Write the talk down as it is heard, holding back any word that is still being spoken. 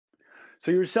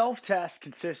So your self-test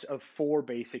consists of four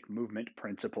basic movement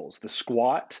principles: the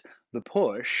squat, the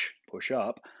push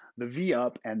up, the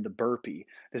V-up, and the burpee.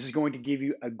 This is going to give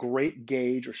you a great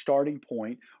gauge or starting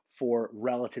point for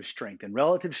relative strength. And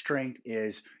relative strength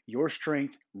is your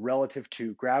strength relative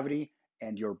to gravity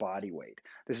and your body weight.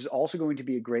 This is also going to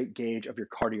be a great gauge of your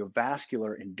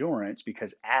cardiovascular endurance,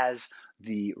 because as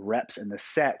the reps and the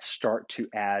sets start to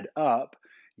add up,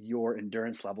 your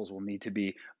endurance levels will need to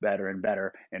be better and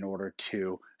better in order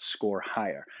to score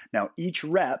higher. Now, each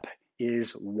rep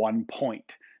is 1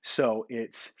 point. So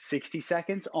it's 60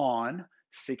 seconds on,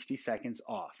 60 seconds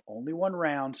off. Only one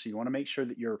round, so you want to make sure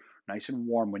that you're nice and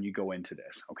warm when you go into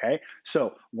this, okay?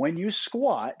 So when you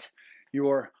squat,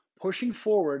 you're pushing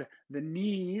forward. The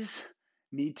knees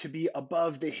need to be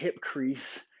above the hip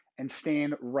crease and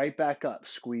stand right back up.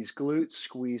 Squeeze glutes,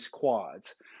 squeeze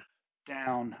quads.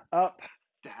 Down, up,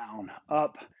 down,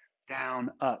 up,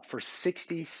 down, up for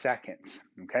 60 seconds,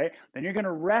 okay? Then you're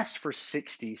gonna rest for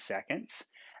 60 seconds,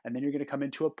 and then you're gonna come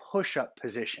into a push-up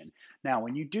position. Now,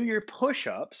 when you do your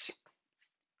push-ups,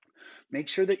 make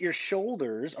sure that your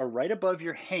shoulders are right above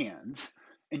your hands,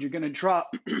 and you're gonna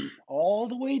drop all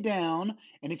the way down,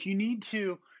 and if you need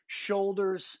to,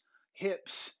 shoulders,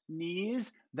 hips,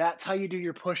 knees, that's how you do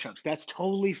your push-ups. That's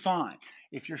totally fine.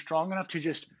 If you're strong enough to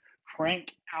just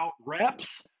crank out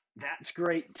reps, that's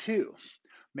great too.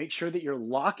 Make sure that you're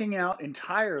locking out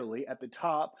entirely at the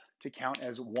top to count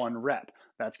as one rep.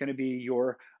 That's going to be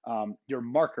your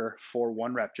marker for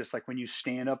one rep, just like when you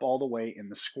stand up all the way in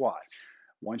the squat.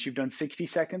 Once you've done 60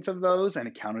 seconds of those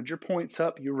and counted your points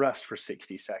up, you rest for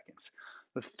 60 seconds.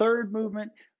 The third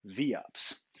movement,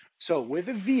 V-ups. So with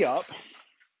a V-up,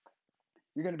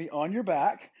 you're going to be on your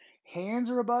back, hands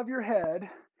are above your head.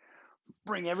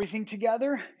 Bring everything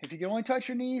together. If you can only touch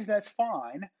your knees, that's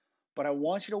fine. But I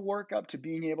want you to work up to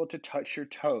being able to touch your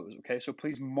toes, okay? So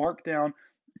please mark down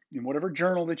in whatever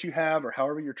journal that you have or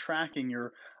however you're tracking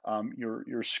your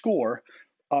score,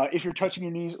 if you're touching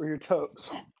your knees or your toes.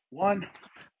 1,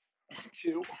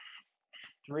 2,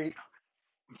 3,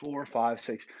 4, 5,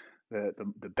 6.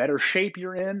 The better shape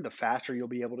you're in, the faster you'll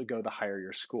be able to go, the higher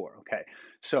your score, okay?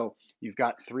 So you've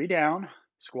got 3 down,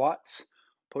 squats,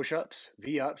 push-ups,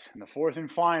 V-ups, and the fourth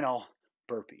and final,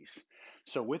 burpees.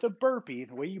 So with a burpee,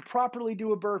 the way you properly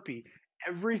do a burpee,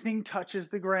 everything touches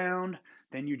the ground,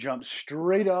 then you jump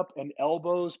straight up and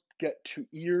elbows get to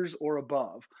ears or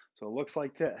above. So it looks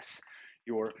like this.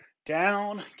 You're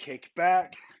down, kick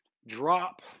back,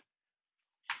 drop,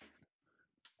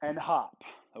 and hop.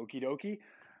 Okie dokie.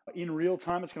 In real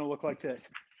time, it's going to look like this.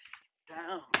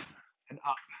 Down and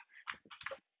up.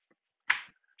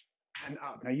 And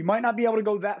up. Now, you might not be able to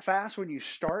go that fast when you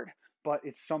start, but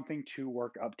it's something to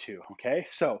work up to, okay?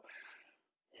 So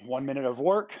 1 minute of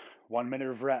work, 1 minute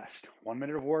of rest, 1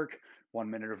 minute of work, 1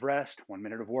 minute of rest, 1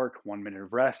 minute of work, 1 minute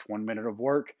of rest, 1 minute of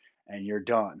work, and you're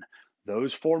done.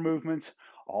 Those 4 movements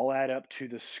all add up to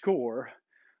the score,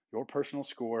 your personal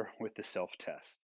score with the self-test.